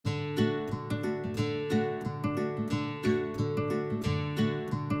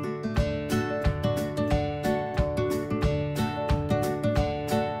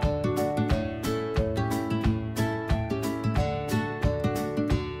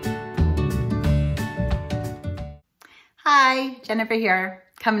Hi, Jennifer here,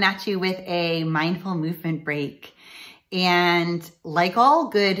 coming at you with a mindful movement break. And like all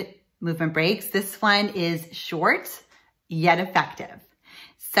good movement breaks, this one is short yet effective.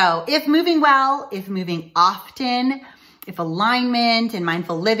 So if moving well, if moving often, if alignment and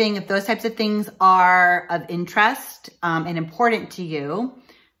mindful living, if those types of things are of interest and important to you,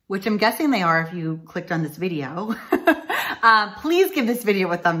 which I'm guessing they are if you clicked on this video, please give this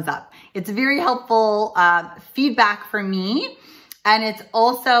video a thumbs up. It's very helpful feedback for me. And it's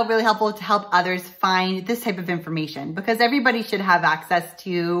also really helpful to help others find this type of information because everybody should have access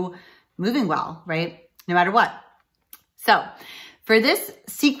to moving well, right? No matter what. So for this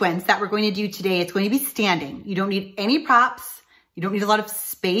sequence that we're going to do today, it's going to be standing. You don't need any props. You don't need a lot of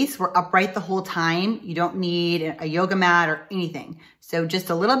space. We're upright the whole time. You don't need a yoga mat or anything. So just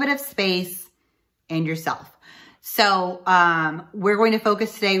a little bit of space and yourself. So we're going to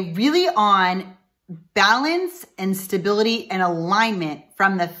focus today really on balance and stability and alignment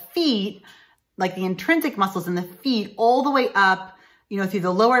from the feet, like the intrinsic muscles in the feet, all the way up, through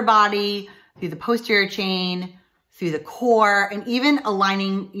the lower body, through the posterior chain, through the core, and even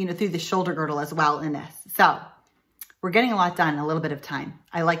aligning, through the shoulder girdle as well in this. So we're getting a lot done in a little bit of time.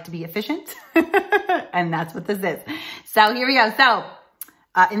 I like to be efficient, and that's what this is. So here we go. So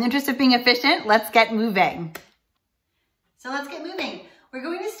in the interest of being efficient, let's get moving. So let's get moving. We're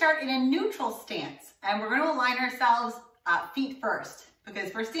going to start in a neutral stance, and we're going to align ourselves feet first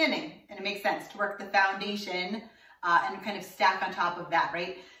because we're standing, and it makes sense to work the foundation and kind of stack on top of that,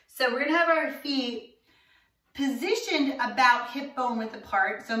 right? So we're going to have our feet positioned about hip bone width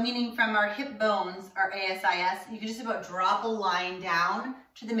apart. So meaning from our hip bones, our ASIS, you can just about drop a line down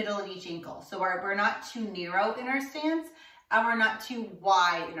to the middle of each ankle. So we're not too narrow in our stance, and we're not too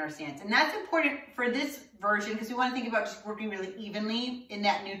wide in our stance. And that's important for this version because we want to think about just working really evenly in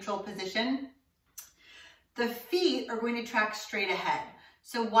that neutral position. The feet are going to track straight ahead.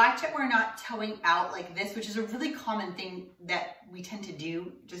 So watch it, we're not toeing out like this, which is a really common thing that we tend to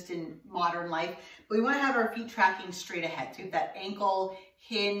do just in modern life. But we want to have our feet tracking straight ahead. So that ankle,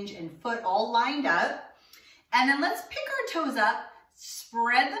 hinge, and foot all lined up. And then let's pick our toes up,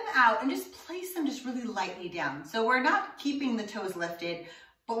 spread them out, and just place them just really lightly down. So we're not keeping the toes lifted,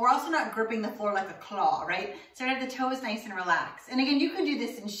 but we're also not gripping the floor like a claw, right? So we have the toes nice and relaxed. And again, you can do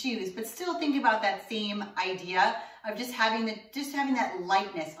this in shoes, but still think about that same idea of just having that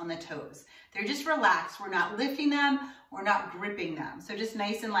lightness on the toes. They're just relaxed. We're not lifting them. We're not gripping them. So just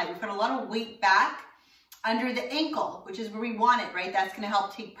nice and light. We put a lot of weight back under the ankle, which is where we want it, right? That's going to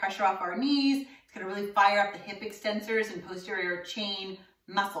help take pressure off our knees. It's going to really fire up the hip extensors and posterior chain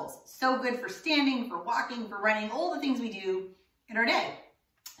muscles. So good for standing, for walking, for running, all the things we do in our day.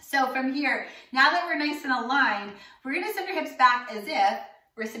 So from here, now that we're nice and aligned, we're going to send our hips back as if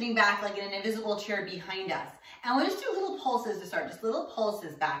we're sitting back like in an invisible chair behind us. And we'll just do little pulses to start, just little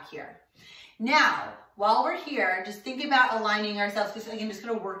pulses back here. Now, while we're here, just think about aligning ourselves, just again, just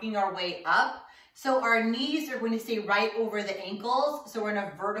kind of working our way up. So our knees are going to stay right over the ankles. So we're in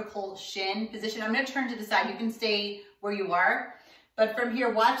a vertical shin position. I'm going to turn to the side. You can stay where you are. But from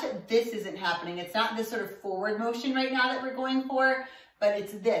here, watch it. This isn't happening. It's not this sort of forward motion right now that we're going for, but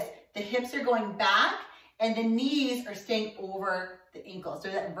it's this. The hips are going back and the knees are staying over the ankles. So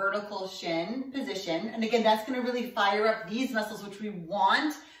that vertical shin position. And again, that's going to really fire up these muscles, which we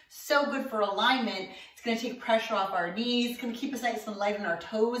want. So good for alignment. It's going to take pressure off our knees. It's going to keep us nice and light on our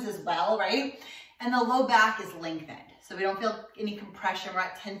toes as well, right? And the low back is lengthened. So we don't feel any compression. We're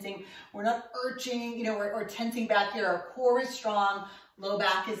not tensing. We're not arching, we're tensing back here. Our core is strong. Low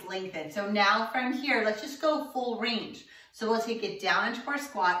back is lengthened. So now from here, let's just go full range. So we'll take it down into our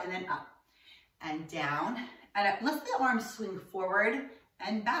squat and then up and down and up. Let's the arms swing forward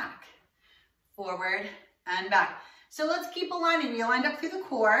and back, forward and back. So let's keep aligning. We aligned up through the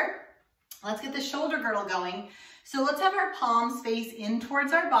core. Let's get the shoulder girdle going. So let's have our palms face in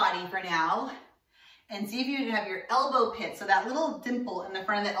towards our body for now. And see if you can have your elbow pit. So that little dimple in the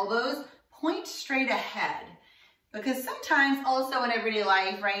front of the elbows, point straight ahead. Because sometimes also in everyday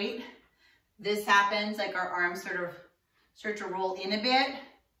life, right, this happens, like our arms sort of start to roll in a bit.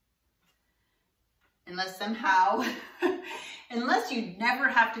 Unless somehow, unless you never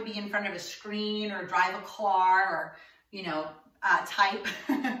have to be in front of a screen or drive a car or, type,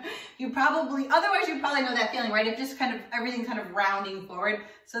 otherwise you probably know that feeling, right? Of just kind of everything kind of rounding forward.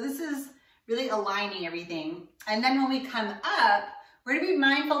 So this is really aligning everything. And then when we come up, we're going to be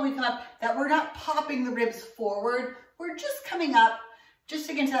mindful when we come up that we're not popping the ribs forward. We're just coming up just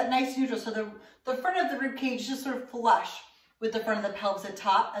again to that nice neutral. So the front of the rib cage is just sort of flush with the front of the pelvis at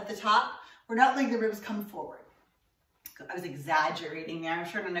the top. We're not letting the ribs come forward. I was exaggerating there. I'm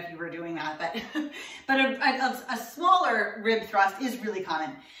sure none of you were doing that, but a smaller rib thrust is really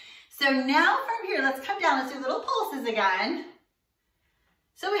common. So now from here, let's come down. Let's do little pulses again.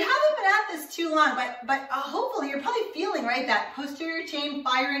 So we haven't been at this too long, but hopefully you're probably feeling, right, that posterior chain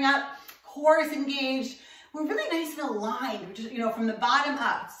firing up, core is engaged. We're really nice and aligned, just, you know, from the bottom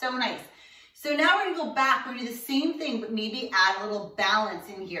up. So nice. So now we're gonna go back. We're gonna do the same thing, but maybe add a little balance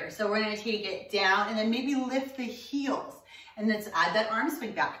in here. So we're gonna take it down and then maybe lift the heels. And let's add that arm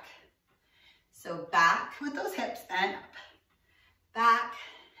swing back. So back with those hips and up. Back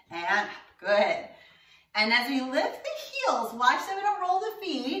and up. Good. And as we lift the heels, watch that we don't roll the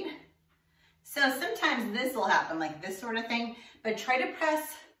feet. So sometimes this will happen, like this sort of thing, but try to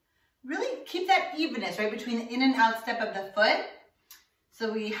press, really keep that evenness, right, between the in and out step of the foot.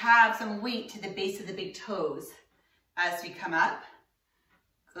 So we have some weight to the base of the big toes as we come up.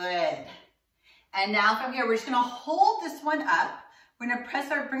 Good. And now from here, we're just gonna hold this one up. We're gonna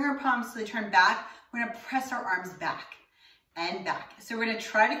bring our palms so they turn back. We're gonna press our arms back and back. So we're gonna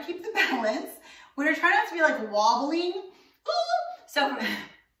try to keep the balance. We're gonna try not to be like wobbling. So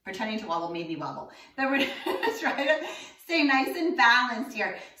pretending to wobble, maybe wobble. But we're gonna try to stay nice and balanced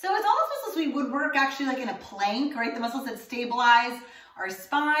here. So it's all the muscles we would work actually like in a plank, right? The muscles that stabilize our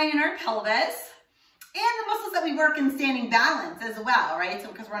spine and our pelvis, and the muscles that we work in standing balance as well, right?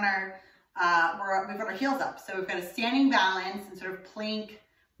 So because we're on our, we've got our heels up. So we've got a standing balance and sort of plank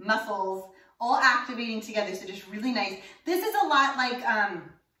muscles all activating together. So just really nice. This is a lot like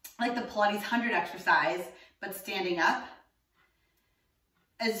the Pilates 100 exercise, but standing up.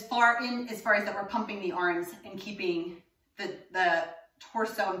 As far as that we're pumping the arms and keeping the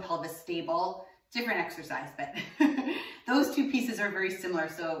torso and pelvis stable. Different exercise, but those two pieces are very similar.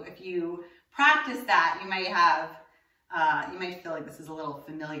 So if you practice that, you might have, you might feel like this is a little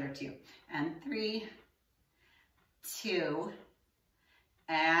familiar to you. And 3, 2,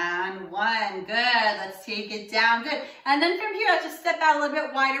 and 1. Good. Let's take it down. Good. And then from here, let's just step out a little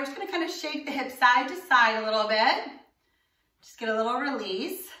bit wider. We're just going to kind of shake the hips side to side a little bit. Just get a little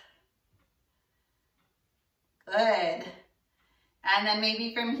release. Good. And then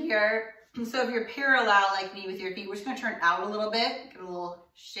maybe from here, so if you're parallel like me with your feet, we're just going to turn out a little bit. Get a little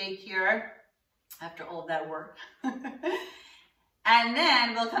shake here after all of that work. And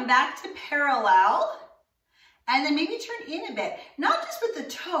then we'll come back to parallel. And then maybe turn in a bit. Not just with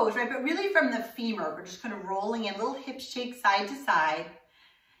the toes, right? But really from the femur. We're just kind of rolling in, little hip shake side to side.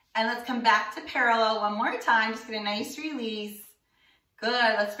 And let's come back to parallel one more time. Just get a nice release. Good.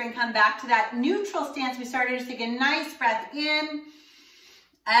 Let's come back to that neutral stance we started. Just take a nice breath in.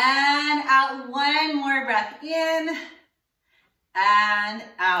 And out. One more breath in and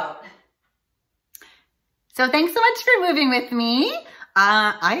out. So thanks so much for moving with me.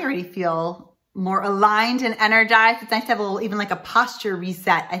 I already feel more aligned and energized. It's nice to have a little, even like a posture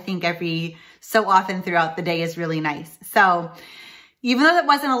reset. I think every so often throughout the day is really nice. So even though that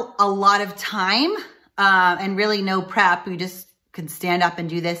wasn't a lot of time and really no prep, we just can stand up and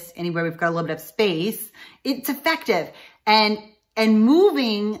do this anywhere we've got a little bit of space. It's effective. And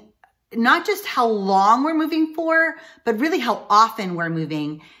moving, not just how long we're moving for, but really how often we're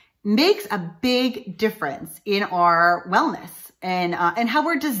moving, makes a big difference in our wellness and how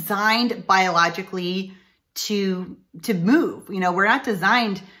we're designed biologically to move. You know, we're not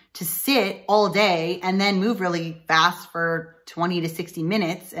designed to sit all day and then move really fast for 20 to 60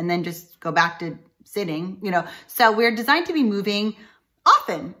 minutes and then just go back to sitting, you know. So we're designed to be moving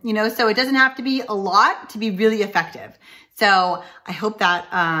often, you know, so it doesn't have to be a lot to be really effective. So I hope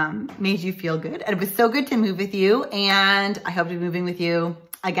that made you feel good. And it was so good to move with you. And I hope to be moving with you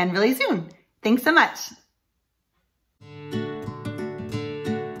again really soon. Thanks so much.